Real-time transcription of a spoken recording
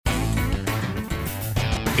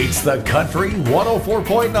It's the Country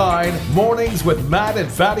 104.9 Mornings with Matt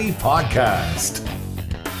and Fatty podcast.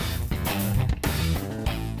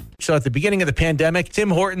 So at the beginning of the pandemic, Tim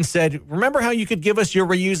Hortons said, remember how you could give us your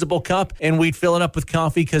reusable cup and we'd fill it up with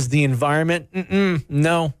coffee because the environment?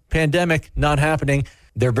 No, pandemic, not happening.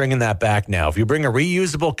 They're bringing that back now. If you bring a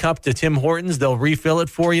reusable cup to Tim Hortons, they'll refill it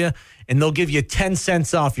for you and they'll give you 10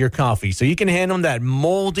 cents off your coffee. So you can hand them that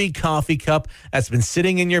moldy coffee cup that's been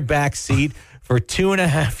sitting in your back seat for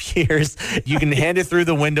 2.5 years. You can hand it through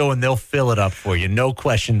the window and they'll fill it up for you. No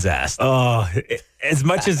questions asked. Oh, as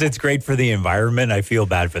much as it's great for the environment, I feel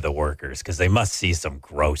bad for the workers because they must see some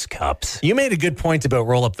gross cups. You made a good point about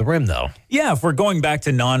roll up the rim, though. Yeah, if we're going back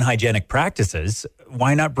to non-hygienic practices,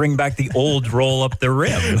 why not bring back the old roll up the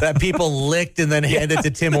rim? That people licked and then handed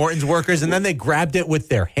to Tim Hortons workers, and then they grabbed it with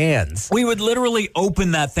their hands. We would literally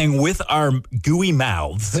open that thing with our gooey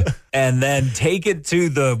mouths and then take it to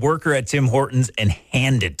the worker at Tim Hortons and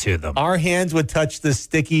hand it to them. Our hands would touch the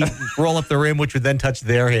sticky roll up the rim, which would then touch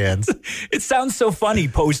their hands. It sounds so funny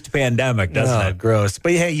post-pandemic, doesn't it? Gross.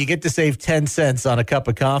 But hey, you get to save 10 cents on a cup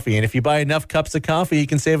of coffee. And if you buy enough cups of coffee, you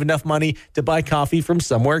can save enough money to buy coffee from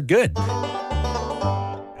somewhere good.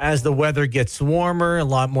 As the weather gets warmer, a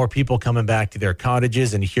lot more people coming back to their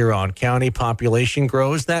cottages in Huron County. Population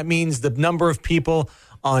grows. That means the number of people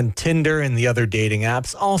on Tinder and the other dating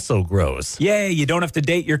apps also grows. Yay, you don't have to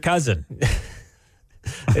date your cousin.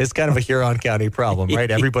 It's kind of a Huron County problem, right?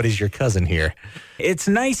 Everybody's your cousin here. It's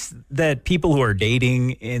nice that people who are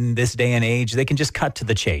dating in this day and age, they can just cut to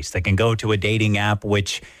the chase. They can go to a dating app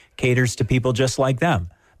which caters to people just like them.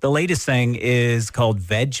 The latest thing is called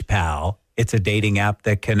VegPal. It's a dating app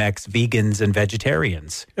that connects vegans and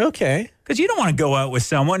vegetarians. Okay. Because you don't want to go out with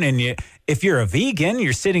someone and if you're a vegan,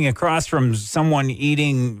 you're sitting across from someone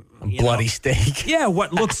eating bloody steak. Yeah,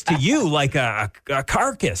 what looks to you like a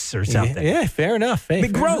carcass or something. Yeah, fair enough. Hey,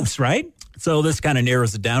 Bit gross, right? So this kind of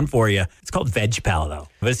narrows it down for you. It's called VegPal, though.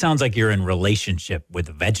 But it sounds like you're in relationship with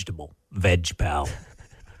a vegetable. VegPal.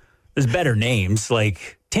 There's better names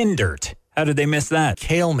like Tindirt. How did they miss that?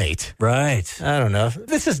 Kale mate. Right. I don't know.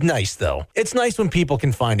 This is nice, though. It's nice when people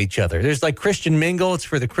can find each other. There's like Christian Mingle. It's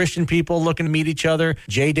for the Christian people looking to meet each other.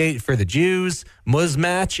 J-Date for the Jews.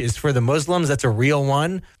 Muzmatch is for the Muslims. That's a real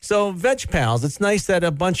one. So Veg Pals, it's nice that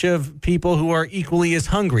a bunch of people who are equally as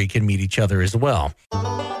hungry can meet each other as well.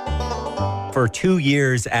 For 2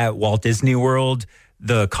 years at Walt Disney World,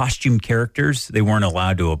 the costume characters, they weren't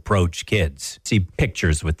allowed to approach kids. See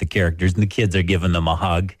pictures with the characters, and the kids are giving them a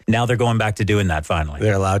hug. Now they're going back to doing that finally.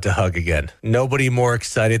 They're allowed to hug again. Nobody more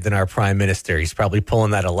excited than our prime minister. He's probably pulling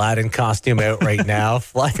that Aladdin costume out right now,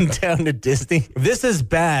 flying down to Disney. This is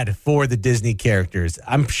bad for the Disney characters.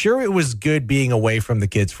 I'm sure it was good being away from the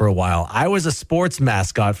kids for a while. I was a sports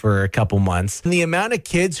mascot for a couple months. And the amount of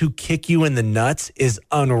kids who kick you in the nuts is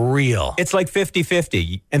unreal. It's like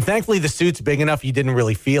 50-50. And thankfully the suit's big enough you didn't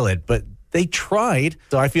really feel it, but they tried.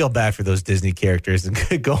 So I feel bad for those Disney characters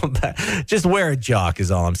and going back. Just wear a jock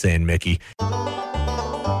is all I'm saying, Mickey.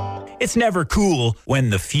 It's never cool when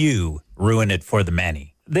the few ruin it for the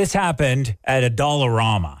many. This happened at a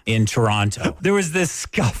Dollarama in Toronto. There was this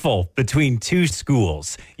scuffle between two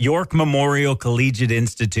schools, York Memorial Collegiate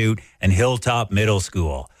Institute and Hilltop Middle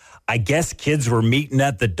School. I guess kids were meeting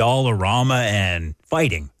at the Dollarama and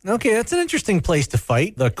fighting. Okay, that's an interesting place to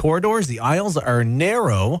fight. The corridors, the aisles are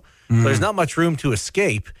narrow, so there's not much room to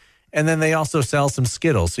escape. And then they also sell some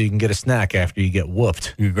Skittles so you can get a snack after you get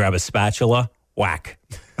whooped. You grab a spatula, whack.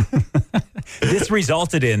 This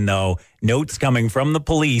resulted in, though, notes coming from the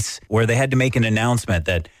police where they had to make an announcement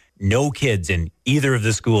that no kids in either of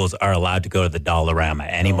the schools are allowed to go to the Dollarama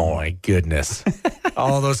anymore. Oh, my goodness.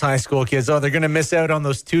 All those high school kids, they're going to miss out on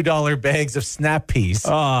those $2 bags of Snap Peas.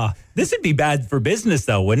 This would be bad for business,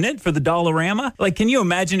 though, wouldn't it, for the Dollarama? Like, can you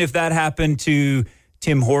imagine if that happened to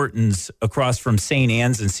Tim Hortons across from St.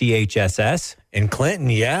 Anne's and CHSS? In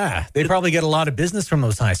Clinton, yeah. They probably get a lot of business from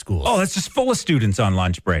those high schools. Oh, it's just full of students on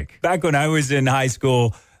lunch break. Back when I was in high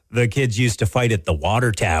school, the kids used to fight at the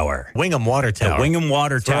Water Tower. Wingham Water Tower. The Wingham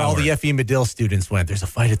Water Tower. Where all the F.E. Medill students went. There's a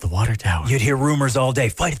fight at the Water Tower. You'd hear rumors all day.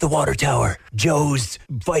 Fight at the Water Tower. Joe's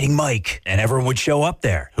fighting Mike. And everyone would show up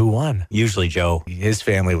there. Who won? Usually Joe. His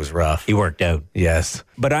family was rough. He worked out. Yes.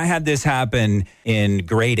 But I had this happen in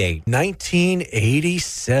grade 8.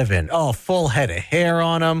 1987. Oh, full head of hair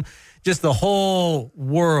on him. Just the whole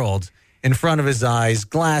world in front of his eyes.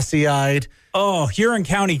 Glassy-eyed. Oh, Huron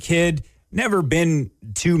County kid. Never been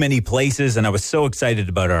too many places, and I was so excited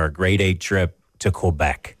about our grade 8 trip to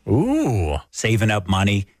Quebec. Ooh. Saving up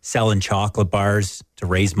money, selling chocolate bars to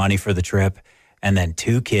raise money for the trip. and then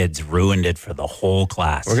 2 kids ruined it for the whole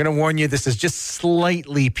class. We're going to warn you, this is just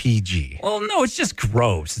slightly PG. Well, no, it's just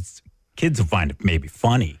gross. Kids will find it maybe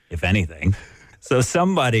funny, if anything. So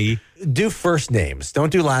somebody... Do first names.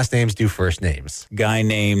 Don't do last names, do first names. Guy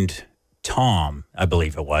named Tom, I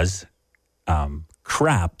believe it was,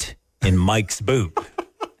 crapped in Mike's boot.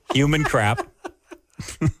 Human crap.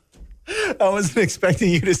 I wasn't expecting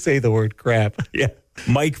you to say the word crap. Yeah.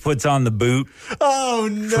 Mike puts on the boot. Oh,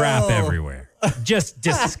 no. Crap everywhere. Just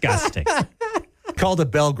disgusting. Called a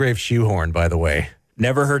Belgrave shoehorn, by the way.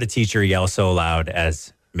 Never heard a teacher yell so loud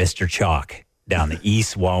as Mr. Chalk down the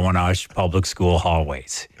East Wawanosh Public School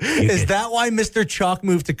hallways. Is that why Mr. Chalk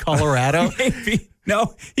moved to Colorado? Maybe.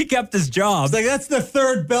 No, he kept his job. It's like, that's the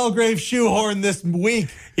 3rd Belgrave shoehorn this week.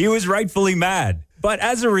 He was rightfully mad. But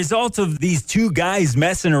as a result of these 2 guys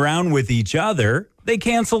messing around with each other, they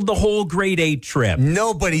canceled the whole grade 8 trip.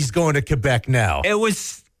 Nobody's going to Quebec now. It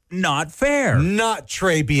was not fair. Not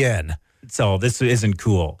très bien. So this isn't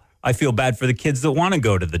cool. I feel bad for the kids that want to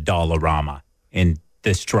go to the Dollarama in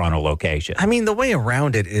this Toronto location. I mean, the way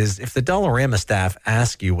around it is if the Dollarama staff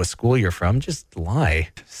ask you what school you're from, just lie.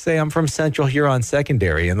 Say, I'm from Central Huron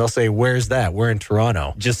Secondary, and they'll say, where's that? We're in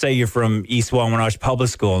Toronto. Just say you're from East Wawanosh Public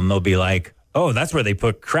School, and they'll be like, oh, that's where they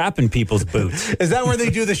put crap in people's boots. Is that where they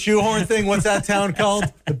do the shoehorn thing? What's that town called?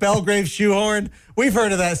 The Belgrave shoehorn? We've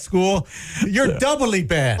heard of that school. You're doubly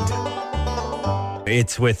banned.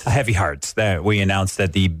 It's with heavy hearts that we announced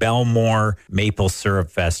that the Belmore Maple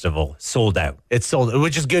Syrup Festival sold out. It's sold,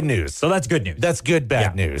 which is good news. So that's good news. That's good,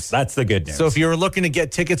 bad news. That's the good news. So if you're looking to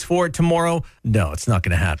get tickets for it tomorrow, no, it's not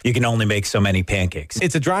going to happen. You can only make so many pancakes.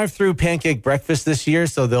 It's a drive-through pancake breakfast this year,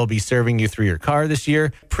 so they'll be serving you through your car this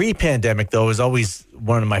year. Pre-pandemic, though, is always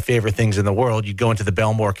one of my favorite things in the world. You'd go into the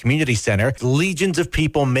Belmore Community Center, legions of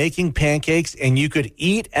people making pancakes, and you could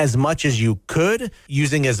eat as much as you could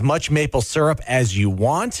using as much maple syrup as you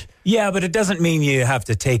want. Yeah, but it doesn't mean you have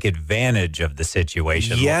to take advantage of the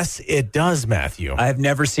situation. Yes, it does, Matthew. I've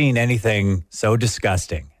never seen anything so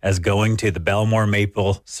disgusting as going to the Belmore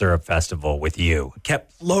Maple Syrup Festival with you.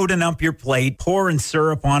 Kept loading up your plate, pouring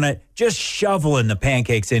syrup on it, just shoveling the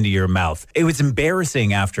pancakes into your mouth. It was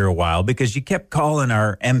embarrassing after a while because you kept calling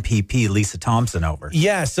our MPP, Lisa Thompson, over.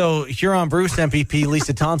 Yeah, so Huron Bruce MPP,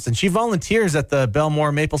 Lisa Thompson, she volunteers at the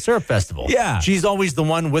Belmore Maple Syrup Festival. Yeah. She's always the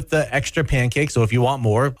one with the extra pancakes, so if you want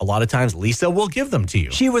more, a lot of times Lisa will give them to you.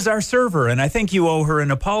 She was our server, and I think you owe her an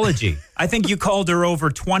apology. I think you called her over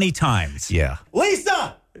 20 times. Yeah.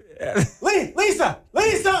 Lisa! Lisa!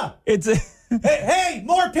 Hey,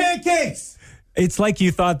 more pancakes! It's like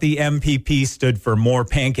you thought the MPP stood for more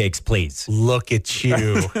pancakes, please. Look at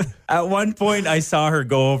you. At one point, I saw her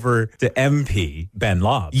go over to MP Ben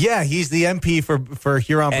Lobb. Yeah, he's the MP for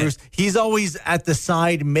Huron Bruce. He's always at the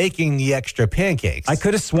side making the extra pancakes. I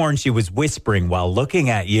could have sworn she was whispering while looking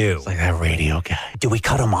at you. It's like that radio guy. Do we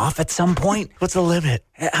cut him off at some point? What's the limit?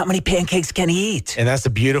 How many pancakes can he eat? And that's the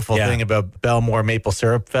beautiful thing about Belmore Maple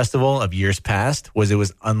Syrup Festival of years past was it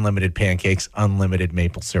was unlimited pancakes, unlimited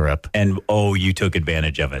maple syrup. And you took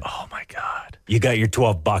advantage of it. Oh my God. You got your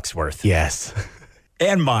 $12 worth. Yes.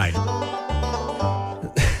 And mine.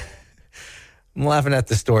 I'm laughing at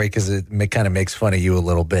the story because it kind of makes fun of you a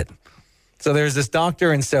little bit. So there's this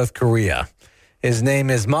doctor in South Korea. His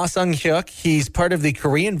name is Ma Sung-hyuk. He's part of the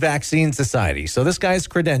Korean Vaccine Society. So this guy's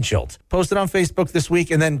credentialed. Posted on Facebook this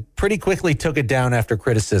week and then pretty quickly took it down after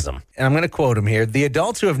criticism. And I'm going to quote him here. The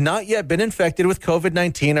adults who have not yet been infected with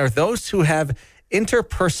COVID-19 are those who have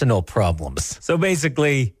interpersonal problems. So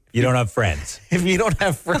basically, you don't have friends. If you don't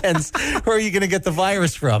have friends, where are you going to get the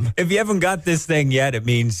virus from? If you haven't got this thing yet, it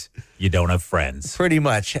means you don't have friends. Pretty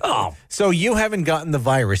much. Oh. So you haven't gotten the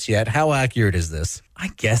virus yet. How accurate is this? I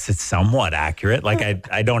guess it's somewhat accurate.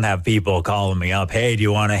 Like, I don't have people calling me up, hey, do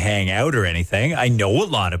you want to hang out or anything? I know a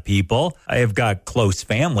lot of people. I have got close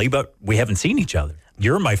family, but we haven't seen each other.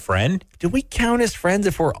 You're my friend. Do we count as friends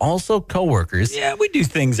if we're also coworkers? Yeah, we do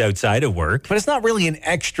things outside of work. But it's not really an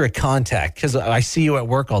extra contact because I see you at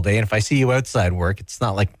work all day. And if I see you outside work, it's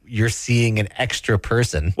not like you're seeing an extra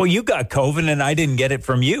person. Well, you got COVID and I didn't get it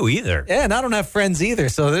from you either. Yeah, and I don't have friends either.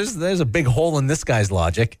 So there's a big hole in this guy's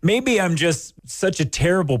logic. Maybe I'm just such a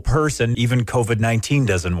terrible person. Even COVID-19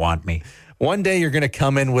 doesn't want me. One day you're going to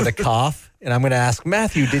come in with a cough and I'm going to ask,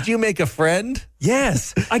 Matthew, did you make a friend?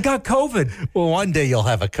 Yes, I got COVID. Well, one day you'll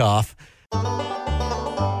have a cough.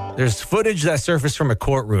 There's footage that surfaced from a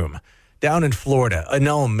courtroom down in Florida.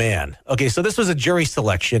 Oh, man. Okay, so this was a jury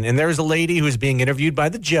selection, and there was a lady who was being interviewed by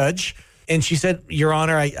the judge, and she said, Your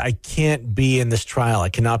Honor, I can't be in this trial. I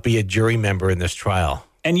cannot be a jury member in this trial.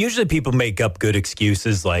 And usually people make up good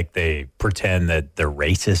excuses, like they pretend that they're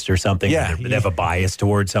racist or something. Yeah. Or they have a bias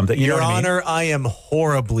towards something. You Your know what Honor, I am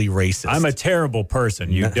horribly racist. I'm a terrible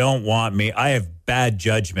person. You don't want me. I have bad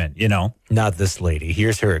judgment, you know. Not this lady.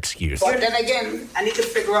 Here's her excuse. But then again, I need to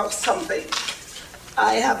figure out something.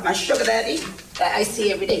 I have my sugar daddy that I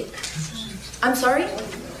see every day. I'm sorry?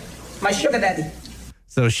 My sugar daddy.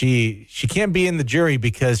 So she can't be in the jury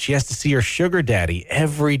because she has to see her sugar daddy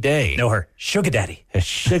every day. No, her sugar daddy. A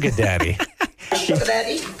sugar daddy. My sugar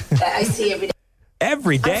daddy that I see every day.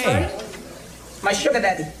 Every day. My sugar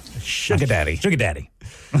daddy. Sugar daddy. Sugar daddy.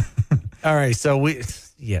 All right, so we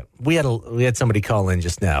had somebody call in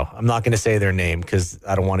just now. I'm not going to say their name because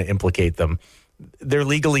I don't want to implicate them. They're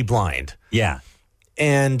legally blind. Yeah.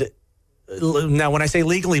 And now when I say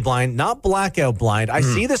legally blind, not blackout blind, I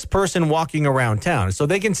see this person walking around town. So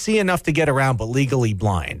they can see enough to get around, but legally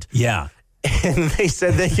blind. Yeah. And they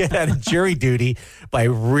said they get out of jury duty by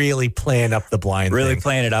really playing up the blind Really thing.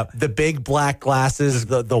 playing it up. The big black glasses,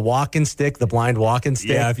 the walking stick, the blind walking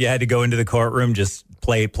stick. Yeah, if you had to go into the courtroom, just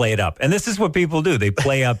play it up. And this is what people do. They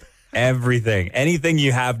play up everything. Anything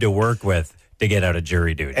you have to work with to get out of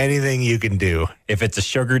jury duty. Anything you can do. If it's a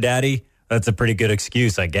sugar daddy, that's a pretty good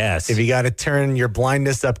excuse, I guess. If you got to turn your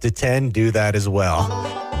blindness up to 10, do that as well.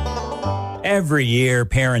 Every year,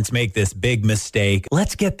 parents make this big mistake.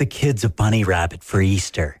 Let's get the kids a bunny rabbit for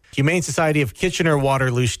Easter. Humane Society of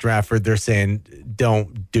Kitchener-Waterloo Stratford, they're saying,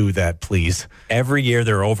 don't do that, please. Every year,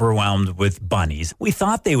 they're overwhelmed with bunnies. We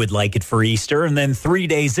thought they would like it for Easter, and then 3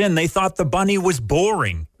 days in, they thought the bunny was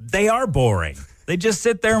boring. They are boring. They just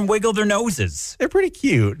sit there and wiggle their noses. They're pretty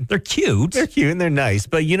cute. They're cute. They're cute and they're nice.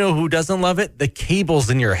 But you know who doesn't love it? The cables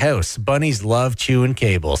in your house. Bunnies love chewing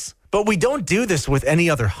cables. But we don't do this with any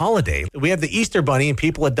other holiday. We have the Easter bunny and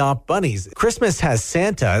people adopt bunnies. Christmas has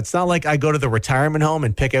Santa. It's not like I go to the retirement home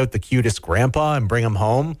and pick out the cutest grandpa and bring him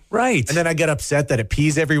home. Right. And then I get upset that it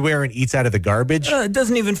pees everywhere and eats out of the garbage. It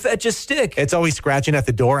doesn't even fetch a stick. It's always scratching at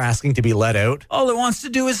the door asking to be let out. All it wants to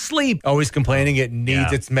do is sleep. Always complaining it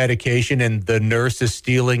needs its medication and the nurse is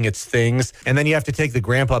stealing its things. And then you have to take the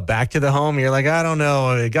grandpa back to the home. You're like, I don't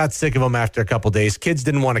know. I got sick of him after a couple days. Kids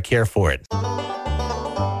didn't want to care for it.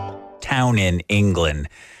 Town in England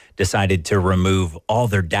decided to remove all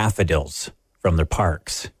their daffodils from their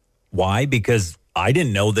parks. Why? Because I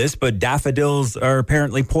didn't know this, but daffodils are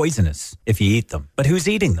apparently poisonous if you eat them. But who's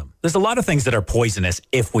eating them? There's a lot of things that are poisonous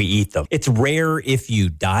if we eat them. It's rare if you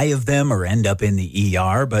die of them or end up in the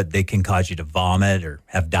ER, but they can cause you to vomit or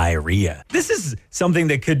have diarrhea. This is something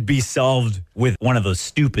that could be solved with one of those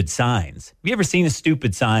stupid signs. Have you ever seen a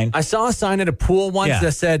stupid sign? I saw a sign at a pool once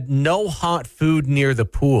that said, no hot food near the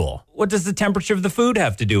pool. What does the temperature of the food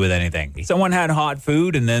have to do with anything? Someone had hot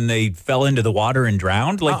food and then they fell into the water and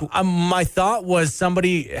drowned? My thought was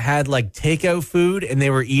somebody had like takeout food and they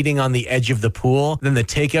were eating on the edge of the pool. Then the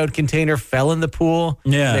takeout container fell in the pool.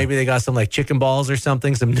 Yeah. Maybe they got some like chicken balls or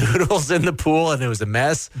something, some noodles in the pool, and it was a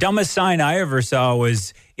mess. Dumbest sign I ever saw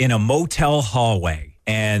was in a motel hallway.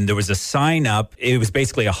 And there was a sign up. It was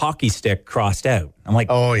basically a hockey stick crossed out. I'm like,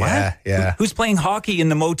 oh, what? yeah. Who's playing hockey in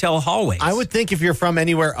the motel hallways? I would think if you're from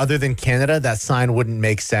anywhere other than Canada, that sign wouldn't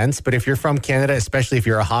make sense. But if you're from Canada, especially if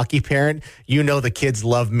you're a hockey parent, you know the kids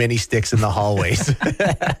love mini sticks in the hallways.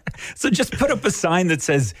 So just put up a sign that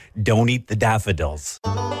says, don't eat the daffodils.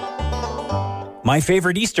 My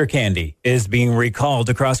favorite Easter candy is being recalled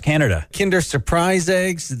across Canada. Kinder Surprise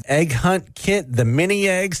eggs, Egg Hunt kit, the mini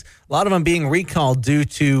eggs, a lot of them being recalled due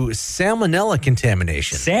to salmonella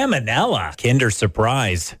contamination. Salmonella? Kinder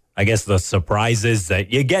Surprise. I guess the surprise is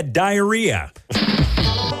that you get diarrhea.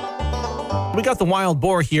 We got the wild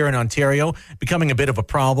boar here in Ontario becoming a bit of a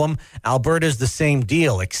problem. Alberta's the same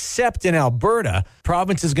deal, except in Alberta,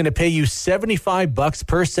 province is going to pay you $75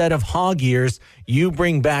 per set of hog ears you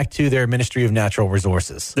bring back to their Ministry of Natural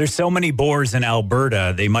Resources. There's so many boars in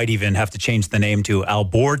Alberta, they might even have to change the name to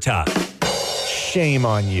Alberta. Shame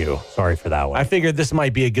on you. Sorry for that one. I figured this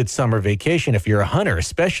might be a good summer vacation if you're a hunter,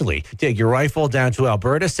 especially. Take your rifle down to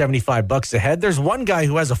Alberta, $75 a head. There's one guy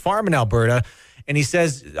who has a farm in Alberta, and he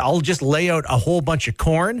says, I'll just lay out a whole bunch of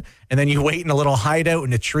corn, and then you wait in a little hideout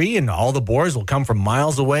in a tree, and all the boars will come from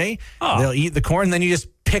miles away. Oh. They'll eat the corn, and then you just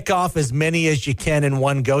pick off as many as you can in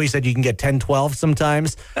one go. He said you can get 10, 12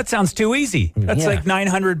 sometimes. That sounds too easy. That's like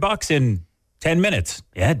 $900 in 10 minutes.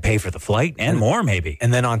 Yeah, I'd pay for the flight and more maybe.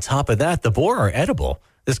 And then on top of that, the boar are edible.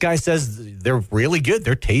 This guy says they're really good.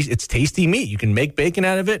 It's tasty meat. You can make bacon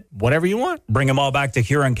out of it, whatever you want. Bring them all back to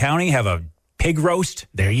Huron County, have a pig roast.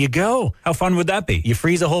 There you go. How fun would that be? You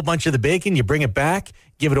freeze a whole bunch of the bacon, you bring it back,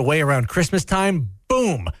 give it away around Christmas time.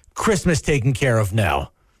 Boom. Christmas taken care of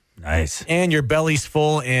now. Nice. And your belly's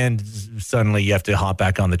full, and suddenly you have to hop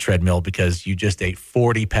back on the treadmill because you just ate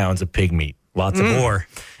 40 pounds of pig meat. Lots of more.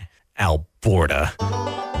 Alberta.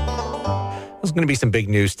 There's going to be some big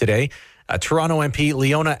news today. Toronto MP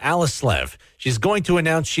Leona Alislev. She's going to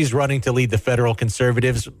announce she's running to lead the federal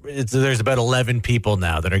Conservatives. There's about 11 people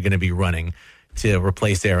now that are going to be running to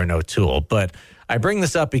replace Erin O'Toole. But I bring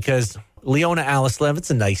this up because Leona Alislev, it's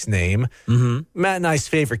a nice name. Matt and I's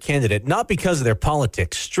favorite candidate, not because of their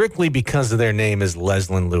politics, strictly because of their name is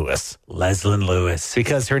Leslyn Lewis. Leslyn Lewis.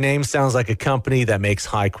 Because her name sounds like a company that makes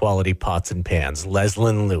high-quality pots and pans.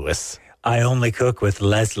 Leslyn Lewis. I only cook with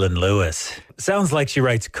Leslyn Lewis. Sounds like she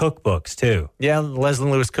writes cookbooks, too. Yeah,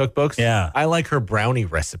 Leslyn Lewis cookbooks. Yeah. I like her brownie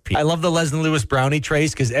recipe. I love the Leslyn Lewis brownie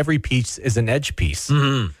trays because every piece is an edge piece.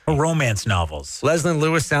 Romance novels. Leslyn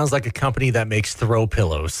Lewis sounds like a company that makes throw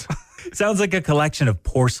pillows. Sounds like a collection of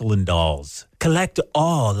porcelain dolls. Collect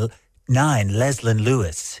all 9 Leslyn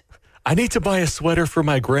Lewis. I need to buy a sweater for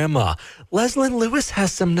my grandma. Leslyn Lewis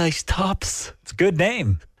has some nice tops. It's a good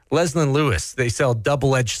name. Leslyn Lewis, they sell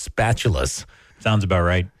double-edged spatulas. Sounds about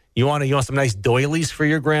right. You want some nice doilies for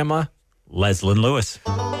your grandma? Leslyn Lewis.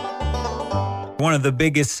 One of the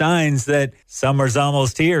biggest signs that summer's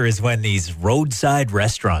almost here is when these roadside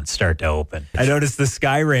restaurants start to open. I noticed the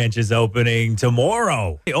Sky Ranch is opening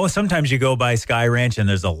tomorrow. Oh, sometimes you go by Sky Ranch and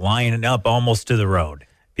there's a line up almost to the road.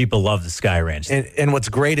 People love the Sky Ranch. And what's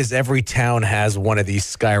great is every town has one of these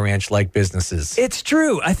Sky Ranch-like businesses. It's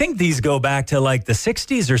true. I think these go back to like the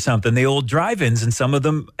 60s or something, the old drive-ins, and some of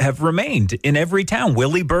them have remained in every town.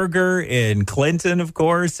 Willie Burger in Clinton, of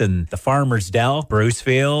course, and the Farmer's Dell,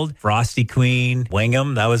 Brucefield, Frosty Queen,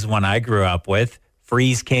 Wingham. That was one I grew up with.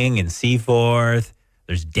 Freeze King in Seaforth.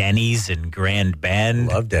 There's Denny's in Grand Bend.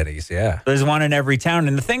 Love Denny's, yeah. There's one in every town.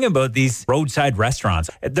 And the thing about these roadside restaurants,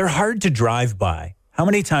 they're hard to drive by. How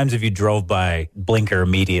many times have you drove by, blinker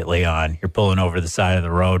immediately on, you're pulling over the side of the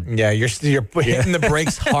road? Yeah, you're hitting the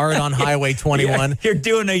brakes hard on Highway 21. Yeah, you're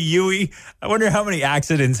doing a U-E. I wonder how many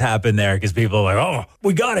accidents happen there because people are like, oh,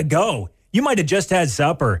 we got to go. You might have just had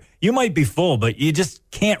supper. You might be full, but you just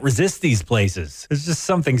can't resist these places. There's just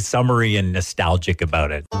something summery and nostalgic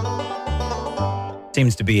about it.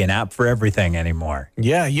 Seems to be an app for everything anymore.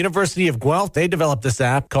 Yeah, University of Guelph, they developed this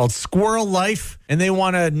app called Squirrel Life, and they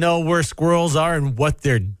want to know where squirrels are and what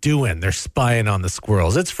they're doing. They're spying on the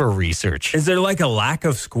squirrels. It's for research. Is there like a lack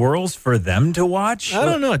of squirrels for them to watch? I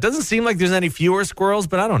don't know. It doesn't seem like there's any fewer squirrels,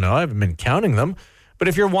 but I don't know. I haven't been counting them. But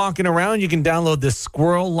if you're walking around, you can download this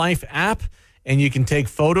Squirrel Life app, and you can take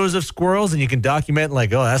photos of squirrels and you can document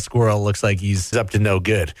like, oh, that squirrel looks like he's up to no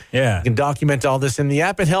good. Yeah. You can document all this in the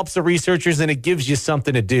app. It helps the researchers and it gives you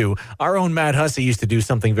something to do. Our own Matt Hussey used to do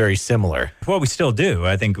something very similar. Well, we still do.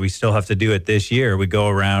 I think we still have to do it this year. We go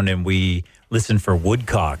around and we listen for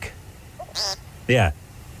woodcock. Yeah.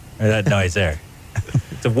 That noise there.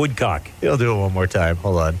 It's a woodcock. He'll do it one more time.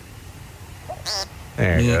 Hold on.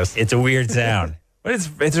 There it goes. It's a weird sound. But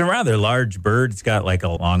it's a rather large bird. It's got like a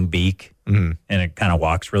long beak, and it kind of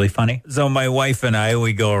walks really funny. So my wife and I,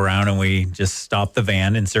 we go around and we just stop the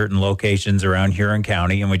van in certain locations around Huron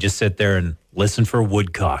County, and we just sit there and listen for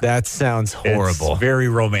woodcock. That sounds horrible. It's very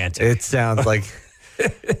romantic. It sounds like,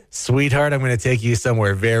 sweetheart, I'm going to take you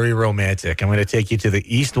somewhere very romantic. I'm going to take you to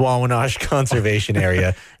the East Wawanosh Conservation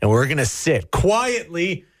Area, and we're going to sit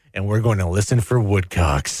quietly, and we're going to listen for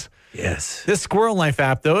woodcocks. Yes. This Squirrel Life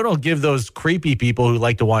app, though, it'll give those creepy people who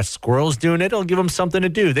like to watch squirrels doing it, it'll give them something to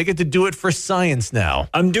do. They get to do it for science now.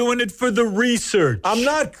 I'm doing it for the research. I'm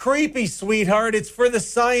not creepy, sweetheart. It's for the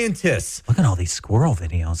scientists. Look at all these squirrel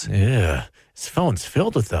videos. Yeah. His phone's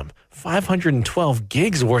filled with them. 512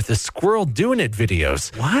 gigs worth of squirrel doing it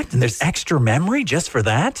videos. What? And there's extra memory just for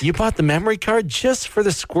that? You bought the memory card just for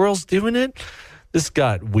the squirrels doing it? This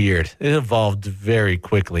got weird. It evolved very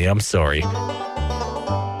quickly. I'm sorry.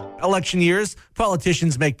 Election years,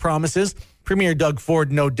 politicians make promises. Premier Doug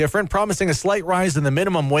Ford no different, promising a slight rise in the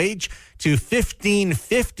minimum wage to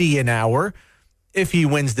 $15.50 an hour. If he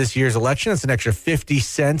wins this year's election, that's an extra 50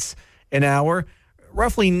 cents an hour,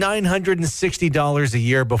 roughly $960 a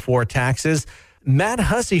year before taxes. Matt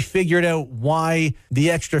Hussey figured out why the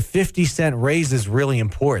extra 50-cent raise is really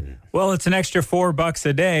important. Well, it's an extra $4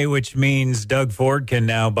 a day, which means Doug Ford can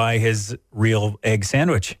now buy his real egg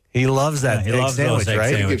sandwich. He loves that egg sandwich,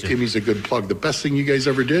 right? Give Timmy's a good plug. The best thing you guys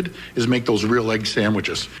ever did is make those real egg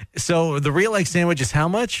sandwiches. So the real egg sandwich is how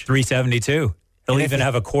much? $3.72. He'll even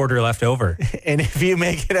have a quarter left over. And if you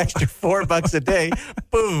make an extra $4 a day,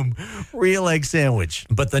 boom, real egg sandwich.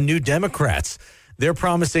 But the New Democrats, they're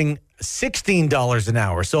promising $16 an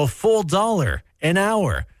hour, so a full $1 an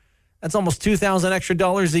hour. That's almost $2,000 extra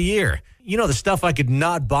a year. You know the stuff I could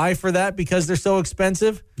not buy for that because they're so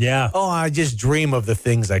expensive? Yeah. Oh, I just dream of the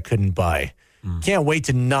things I couldn't buy. Can't wait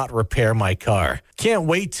to not repair my car. Can't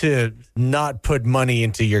wait to not put money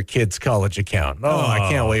into your kid's college account. Oh, I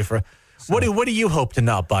can't wait for... What do you hope to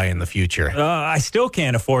not buy in the future? I still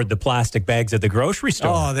can't afford the plastic bags at the grocery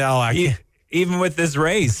store. Oh, no, I can't. Even with this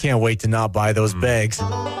raise. Can't wait to not buy those bags.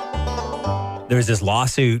 There's this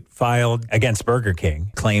lawsuit filed against Burger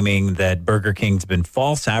King claiming that Burger King's been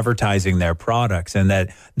false advertising their products and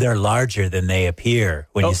that they're larger than they appear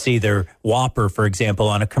when you see their Whopper, for example,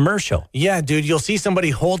 on a commercial. Yeah, dude, you'll see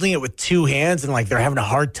somebody holding it with two hands and like they're having a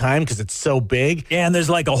hard time because it's so big. Yeah, and there's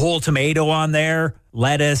like a whole tomato on there,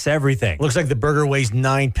 lettuce, everything. Looks like the burger weighs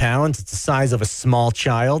 9 pounds. It's the size of a small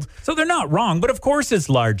child. So they're not wrong, but of course it's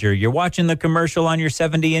larger. You're watching the commercial on your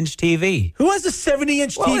 70-inch TV. Who has a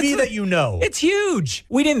 70-inch TV that you know? It's huge.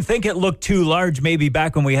 We didn't think it looked too large maybe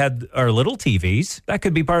back when we had our little TVs. That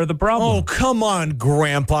could be part of the problem. Oh, come on,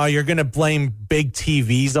 Grandpa. You're going to blame big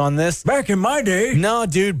TVs on this? Back in my day. No,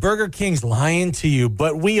 dude, Burger King's lying to you,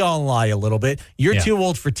 but we all lie a little bit. You're too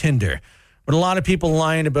old for Tinder. But a lot of people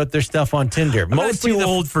lying about their stuff on Tinder. I'm not too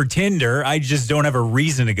old for Tinder. I just don't have a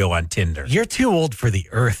reason to go on Tinder. You're too old for the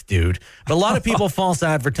earth, dude. But a lot of people false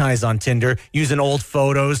advertise on Tinder using old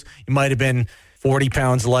photos. You might have been 40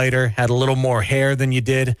 pounds lighter, had a little more hair than you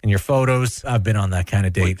did in your photos. I've been on that kind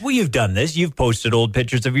of date. Well, you've done this. You've posted old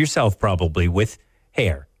pictures of yourself probably with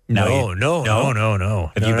hair. No.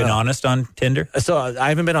 Have you been honest on Tinder? So I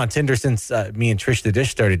haven't been on Tinder since me and Trish the Dish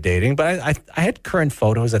started dating, but I had current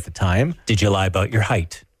photos at the time. Did you lie about your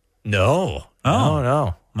height? No. Oh.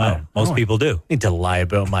 No. Well, most people do. Need to lie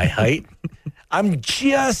about my height. I'm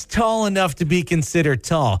just tall enough to be considered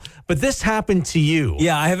tall. But this happened to you.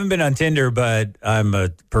 Yeah, I haven't been on Tinder, but I'm a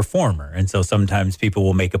performer. And so sometimes people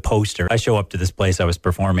will make a poster. I show up to this place I was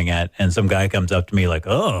performing at, and some guy comes up to me like,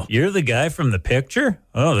 oh, you're the guy from the picture?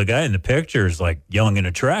 Oh, the guy in the picture is like young and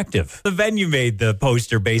attractive. The venue made the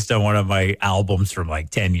poster based on one of my albums from like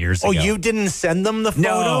 10 years ago. Oh, you didn't send them the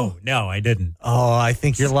photo? No, I didn't. Oh, I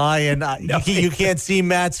think you're lying. You can't see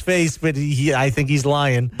Matt's face, but I think he's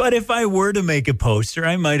lying. But if I were to make a poster,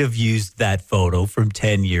 I might have used that photo from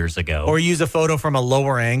 10 years ago. Or use a photo from a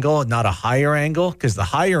lower angle, not a higher angle, because the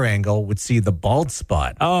higher angle would see the bald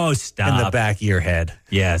spot. Oh, stop. In the back of your head.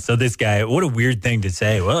 Yeah, so this guy, what a weird thing to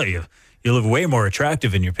say. Well, you look way more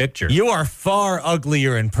attractive in your picture. You are far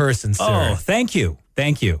uglier in person, sir. Oh, thank you.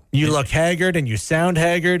 Thank you. You look haggard and you sound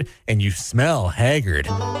haggard and you smell haggard.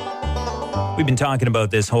 We've been talking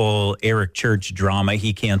about this whole Eric Church drama.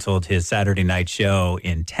 He canceled his Saturday night show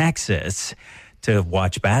in Texas to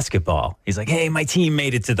watch basketball. He's like, hey, my team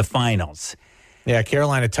made it to the finals. Yeah,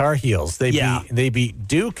 Carolina Tar Heels. They beat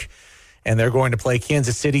Duke, and they're going to play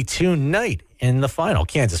Kansas City tonight in the final.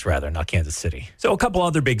 Kansas, rather, not Kansas City. So a couple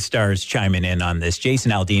other big stars chiming in on this.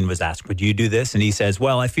 Jason Aldean was asked, would you do this? And he says,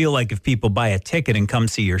 well, I feel like if people buy a ticket and come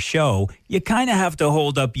see your show, you kind of have to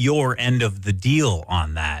hold up your end of the deal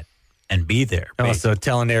on that and be there. Also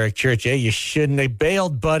telling Eric Church, hey, you shouldn't have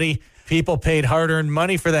bailed, buddy. People paid hard-earned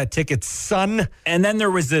money for that ticket, son. And then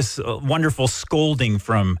there was this wonderful scolding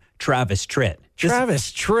from Travis Tritt.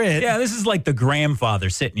 Travis Tritt? Yeah, this is like the grandfather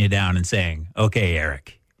sitting you down and saying, okay,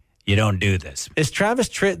 Eric, you don't do this. Is Travis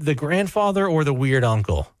Tritt the grandfather or the weird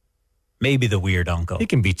uncle? Maybe the weird uncle. He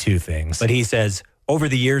can be two things. But he says, over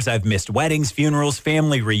the years, I've missed weddings, funerals,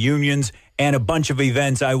 family reunions, and a bunch of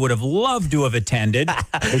events I would have loved to have attended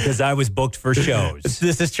because I was booked for shows.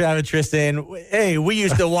 This is Travis Tritt saying, hey, we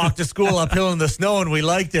used to walk to school uphill in the snow and we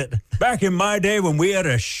liked it. Back in my day when we had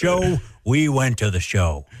a show, we went to the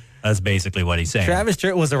show. That's basically what he's saying. Travis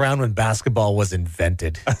Tritt was around when basketball was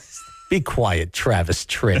invented. Be quiet, Travis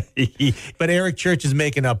Tritt. But Eric Church is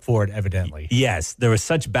making up for it, evidently. Yes, there was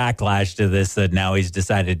such backlash to this that now he's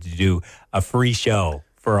decided to do a free show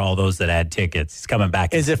for all those that had tickets. He's coming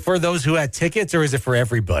back. Is it for those who had tickets or is it for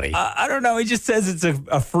everybody? I don't know. He just says it's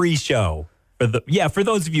a free show. For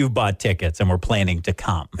those of you who bought tickets and were planning to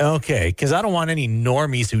come. Okay, because I don't want any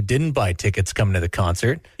normies who didn't buy tickets coming to the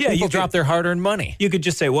concert. Yeah, People drop their hard-earned money. You could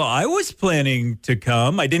just say, well, I was planning to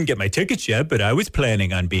come. I didn't get my tickets yet, but I was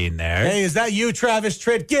planning on being there. Hey, is that you, Travis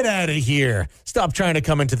Tritt? Get out of here. Stop trying to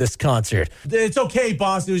come into this concert. It's okay,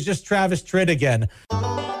 boss. It was just Travis Tritt again.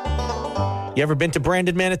 You ever been to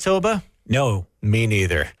Brandon, Manitoba? No. Me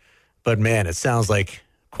neither. But, man, it sounds like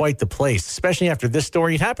quite the place, especially after this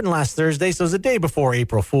story. It happened last Thursday, so it was the day before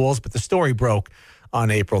April Fool's, but the story broke on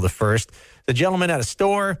April the 1st. The gentleman at a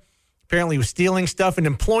store apparently was stealing stuff. An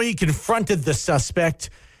employee confronted the suspect,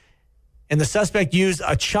 and the suspect used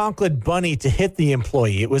a chocolate bunny to hit the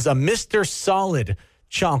employee. It was a Mr. Solid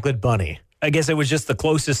chocolate bunny. I guess it was just the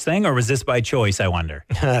closest thing, or was this by choice, I wonder?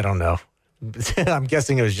 I don't know. I'm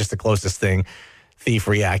guessing it was just the closest thing. Thief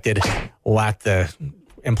reacted, whacked the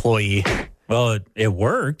employee. Well, it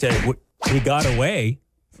worked. He got away,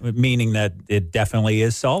 meaning that it definitely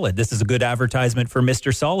is solid. This is a good advertisement for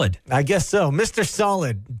Mr. Solid. I guess so. Mr.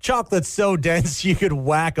 Solid. Chocolate's so dense you could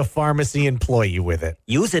whack a pharmacy employee with it.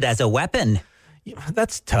 Use it as a weapon.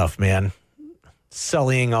 That's tough, man.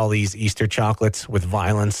 Sullying all these Easter chocolates with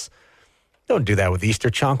violence. Don't do that with Easter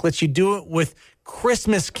chocolates. You do it with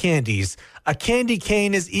Christmas candies. A candy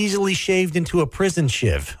cane is easily shaved into a prison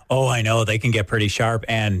shiv. Oh, I know. They can get pretty sharp.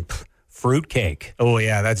 And fruitcake. Oh,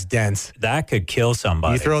 yeah, that's dense. That could kill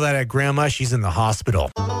somebody. You throw that at grandma, she's in the hospital.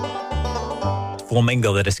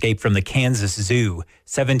 Flamingo that escaped from the Kansas Zoo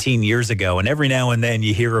 17 years ago. And every now and then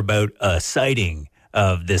you hear about a sighting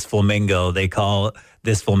of this flamingo. They call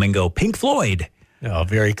this flamingo Pink Floyd. Oh,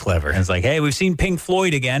 very clever. And it's like, hey, we've seen Pink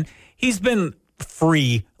Floyd again. He's been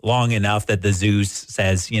free long enough that the zoo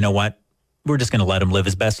says, you know what? We're just going to let him live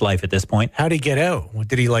his best life at this point. How'd he get out?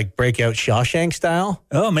 Did he break out Shawshank style?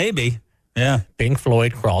 Oh, maybe. Yeah. Pink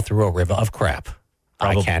Floyd crawled through a river of crap.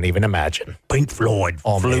 I can't even imagine. Pink Floyd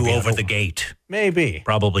flew over the gate. Maybe.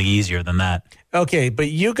 Probably easier than that. Okay, but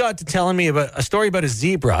you got to telling me about a story about a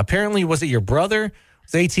zebra. Apparently, was it your brother?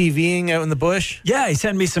 Was ATVing out in the bush? Yeah, he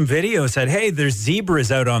sent me some videos. Said, hey, there's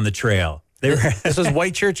zebras out on the trail. This was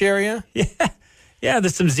Whitechurch area? Yeah,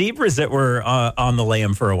 there's some zebras that were on the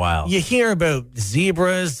lam for a while. You hear about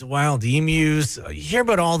zebras, wild emus. You hear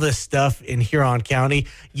about all this stuff in Huron County.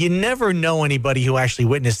 You never know anybody who actually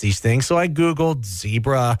witnessed these things. So I Googled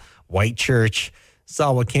zebra, Whitechurch,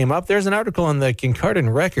 saw what came up. There's an article in the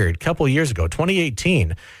Kincardine Record a couple of years ago,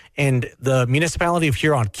 2018. And the municipality of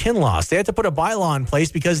Huron-Kinloss, they had to put a bylaw in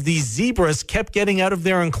place because these zebras kept getting out of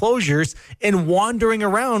their enclosures and wandering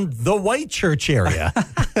around the Whitechurch area.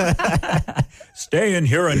 Stay in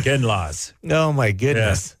Huron-Kinloss. Oh, my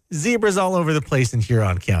goodness. Yeah. Zebras all over the place in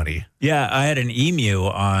Huron County. Yeah, I had an emu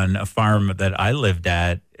on a farm that I lived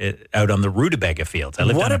at out on the Rutabaga fields.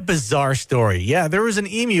 What a bizarre story. Yeah, there was an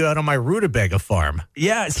emu out on my Rutabaga farm.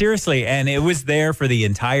 Yeah, seriously. And it was there for the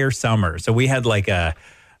entire summer. So we had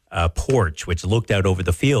a porch which looked out over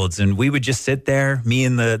the fields, and we would just sit there. Me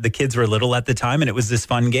and the kids were little at the time, and it was this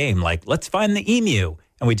fun game. Let's find the emu.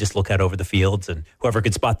 And we just look out over the fields, and whoever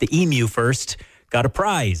could spot the emu first got a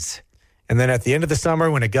prize. And then at the end of the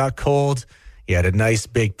summer, when it got cold, you had a nice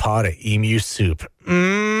big pot of emu soup.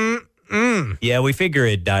 Yeah, we figure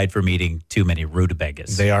it died from eating too many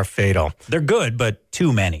rutabagas. They are fatal. They're good, but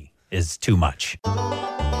too many is too much.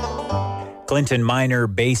 Clinton minor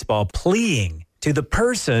baseball pleading to the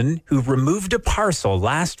person who removed a parcel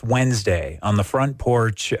last Wednesday on the front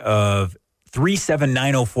porch of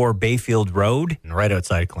 37904 Bayfield Road. Right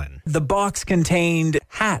outside Clinton. The box contained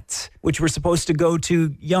hats, which were supposed to go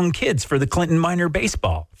to young kids for the Clinton minor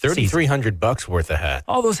baseball. $3,300 worth of hat.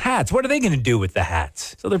 All those hats. What are they going to do with the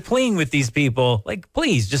hats? So they're pleading with these people,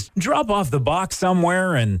 please just drop off the box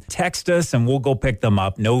somewhere and text us and we'll go pick them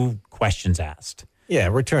up. No questions asked. Yeah,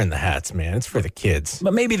 return the hats, man. It's for the kids.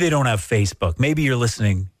 But maybe they don't have Facebook. Maybe you're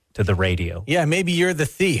listening to the radio. Yeah, maybe you're the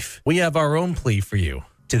thief. We have our own plea for you.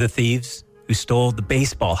 To the thieves who stole the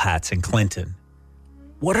baseball hats in Clinton.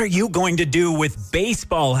 What are you going to do with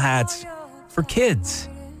baseball hats for kids?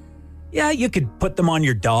 Yeah, you could put them on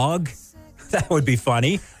your dog. That would be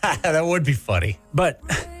funny. That would be funny. But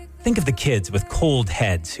think of the kids with cold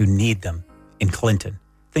heads who need them in Clinton.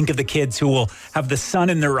 Think of the kids who will have the sun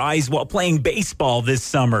in their eyes while playing baseball this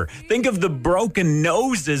summer. Think of the broken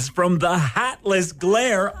noses from the hatless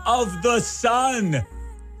glare of the sun.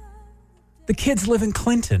 The kids live in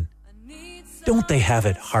Clinton. Don't they have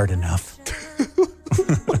it hard enough?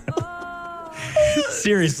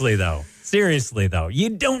 Seriously, though, you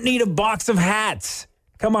don't need a box of hats.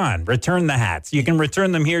 Come on, return the hats. You can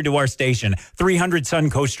return them here to our station, 300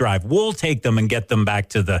 Suncoast Drive. We'll take them and get them back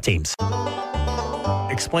to the teams.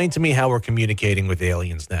 Explain to me how we're communicating with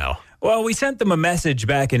aliens now. Well, we sent them a message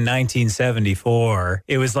back in 1974.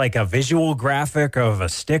 It was like a visual graphic of a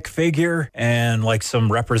stick figure and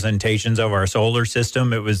some representations of our solar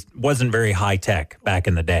system. It wasn't very high tech back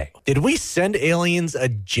in the day. Did we send aliens a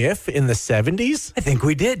GIF in the 70s? I think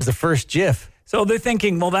we did. The first GIF. So they're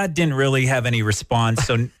thinking, well, that didn't really have any response.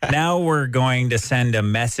 So now we're going to send a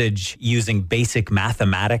message using basic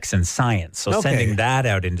mathematics and science. So sending that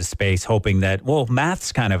out into space, hoping that,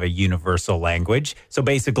 math's kind of a universal language. So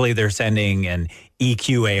basically they're sending an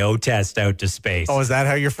EQAO test out to space. Oh, is that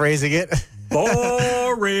how you're phrasing it?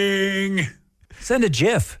 Boring. Send a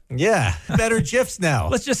GIF. Yeah, better GIFs now.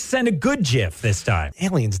 Let's just send a good GIF this time.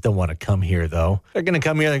 Aliens don't want to come here, though. They're going to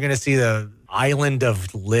come here. They're going to see the island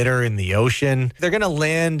of litter in the ocean. They're going to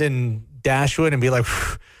land in Dashwood and be like,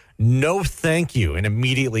 no, thank you, and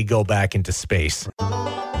immediately go back into space.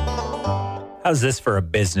 How's this for a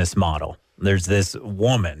business model? There's this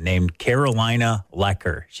woman named Carolina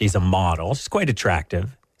Lecker. She's a model. She's quite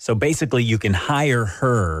attractive. So basically, you can hire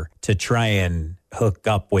her to try and hook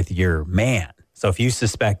up with your man. So if you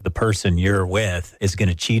suspect the person you're with is going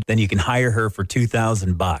to cheat, then you can hire her for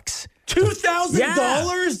 $2,000.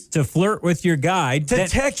 $2,000 to flirt with your guy. to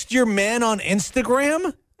text your man on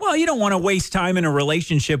Instagram? Well, you don't want to waste time in a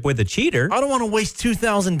relationship with a cheater. I don't want to waste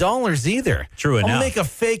 $2,000 either. True enough. I'll make a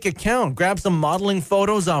fake account, grab some modeling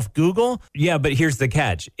photos off Google. Yeah, but here's the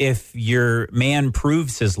catch. If your man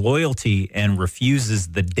proves his loyalty and refuses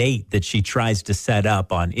the date that she tries to set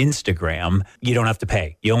up on Instagram, you don't have to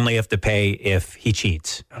pay. You only have to pay if he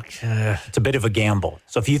cheats. Okay. It's a bit of a gamble.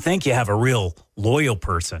 So if you think you have a real loyal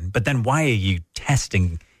person, but then why are you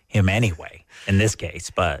testing him anyway in this case?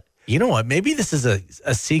 But You know what? Maybe this is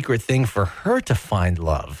a secret thing for her to find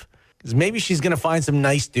love. Because maybe she's going to find some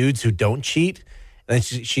nice dudes who don't cheat. And then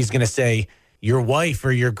she's going to say, your wife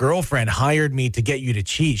or your girlfriend hired me to get you to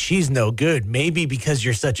cheat. She's no good. Maybe because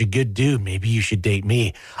you're such a good dude, maybe you should date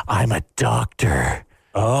me. I'm a doctor.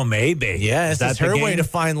 oh, maybe. Yes, that's her way to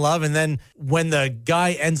find love. And then when the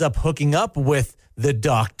guy ends up hooking up with the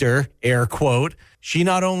doctor, air quote, she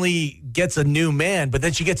not only gets a new man, but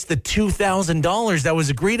then she gets the $2,000 that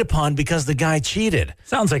was agreed upon because the guy cheated.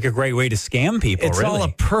 Sounds like a great way to scam people, It's really. all a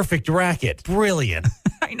perfect racket. Brilliant.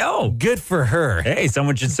 I know. Good for her. Hey,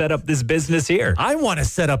 someone should set up this business here. I want to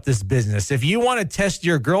set up this business. If you want to test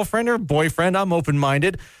your girlfriend or boyfriend, I'm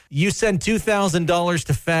open-minded. You send $2,000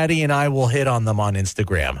 to Fatty and I will hit on them on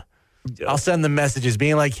Instagram. I'll send them messages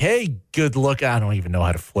being like, hey, good look. I don't even know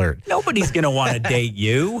how to flirt. Nobody's going to want to date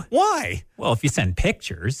you. Why? Well, if you send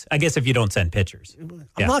pictures, I guess if you don't send pictures.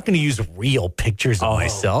 I'm not going to use real pictures of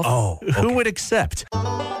myself. okay. Who would accept?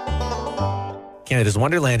 Canada's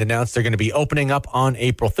Wonderland announced they're going to be opening up on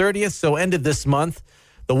April 30th. So end of this month.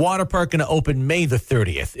 The water park going to open May the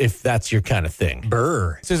 30th, if that's your kind of thing.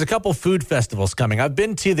 Brr. So there's a couple food festivals coming. I've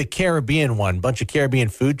been to the Caribbean one, bunch of Caribbean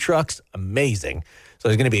food trucks. Amazing. So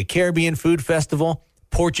there's going to be a Caribbean food festival,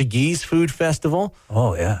 Portuguese food festival,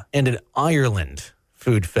 Oh, yeah. and an Ireland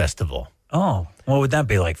food festival. Oh, what would that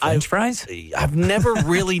be like? French fries? I've never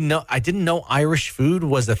really I didn't know Irish food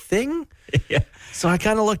was a thing. Yeah. So I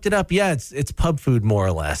kind of looked it up. Yeah, it's pub food more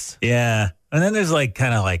or less. Yeah. And then there's like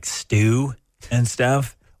kind of like stew and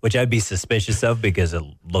stuff, which I'd be suspicious of because it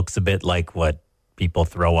looks a bit like what people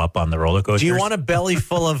throw up on the roller coasters. Do you want a belly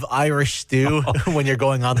full of Irish stew when you're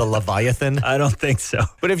going on the Leviathan? I don't think so.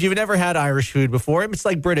 But if you've never had Irish food before, it's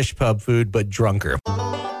like British pub food, but drunker.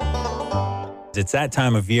 It's that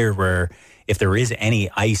time of year where if there is any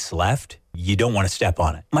ice left, you don't want to step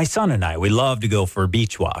on it. My son and I, we love to go for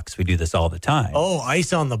beach walks. We do this all the time. Oh,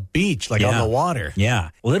 ice on the beach, like on the water. Yeah.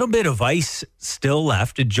 A little bit of ice still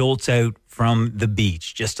left. It jolts out from the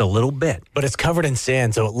beach just a little bit. But it's covered in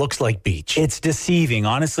sand, so it looks like beach. It's deceiving.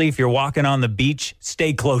 Honestly, if you're walking on the beach,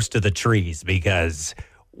 stay close to the trees because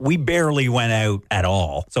we barely went out at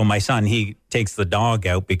all. So my son, he takes the dog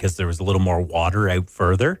out because there was a little more water out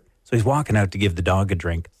further. So he's walking out to give the dog a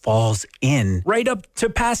drink, falls in right up to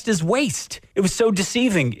past his waist. It was so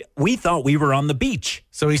deceiving. We thought we were on the beach.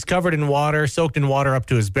 So he's covered in water, soaked in water up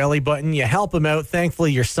to his belly button. You help him out.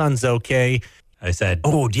 Thankfully, your son's okay. I said,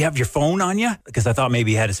 oh, do you have your phone on you? Because I thought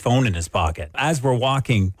maybe he had his phone in his pocket. As we're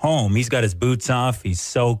walking home, he's got his boots off. He's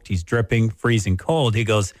soaked. He's dripping, freezing cold. He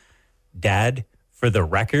goes, Dad, for the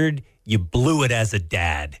record, you blew it as a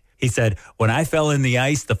dad. He said, when I fell in the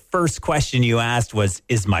ice, the first question you asked was,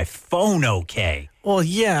 is my phone okay? Well,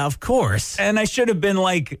 yeah, of course. And I should have been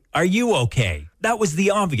like, are you okay? That was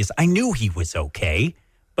the obvious. I knew he was okay,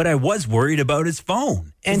 but I was worried about his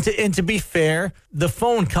phone. And to be fair, the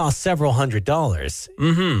phone cost several $100s.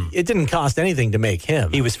 Mm-hmm. It didn't cost anything to make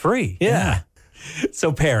him. He was free. Yeah.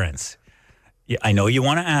 So parents, I know you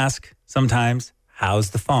want to ask sometimes,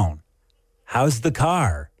 how's the phone? How's the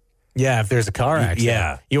car? Yeah, if there's a car accident.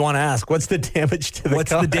 Yeah. You want to ask, what's the damage to the car?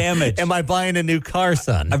 What's the damage? Am I buying a new car,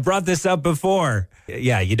 son? I've brought this up before.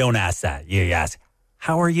 Yeah, you don't ask that. You ask,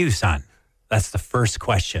 how are you, son? That's the first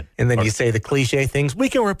question. And then you say the cliche things. We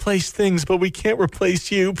can replace things, but we can't replace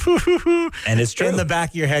you. And it's true. In the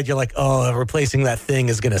back of your head, you're like, oh, replacing that thing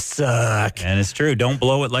is going to suck. And it's true. Don't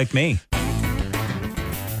blow it like me.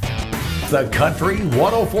 The Country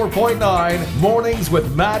 104.9 Mornings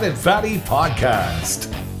with Matt and Fatty podcast.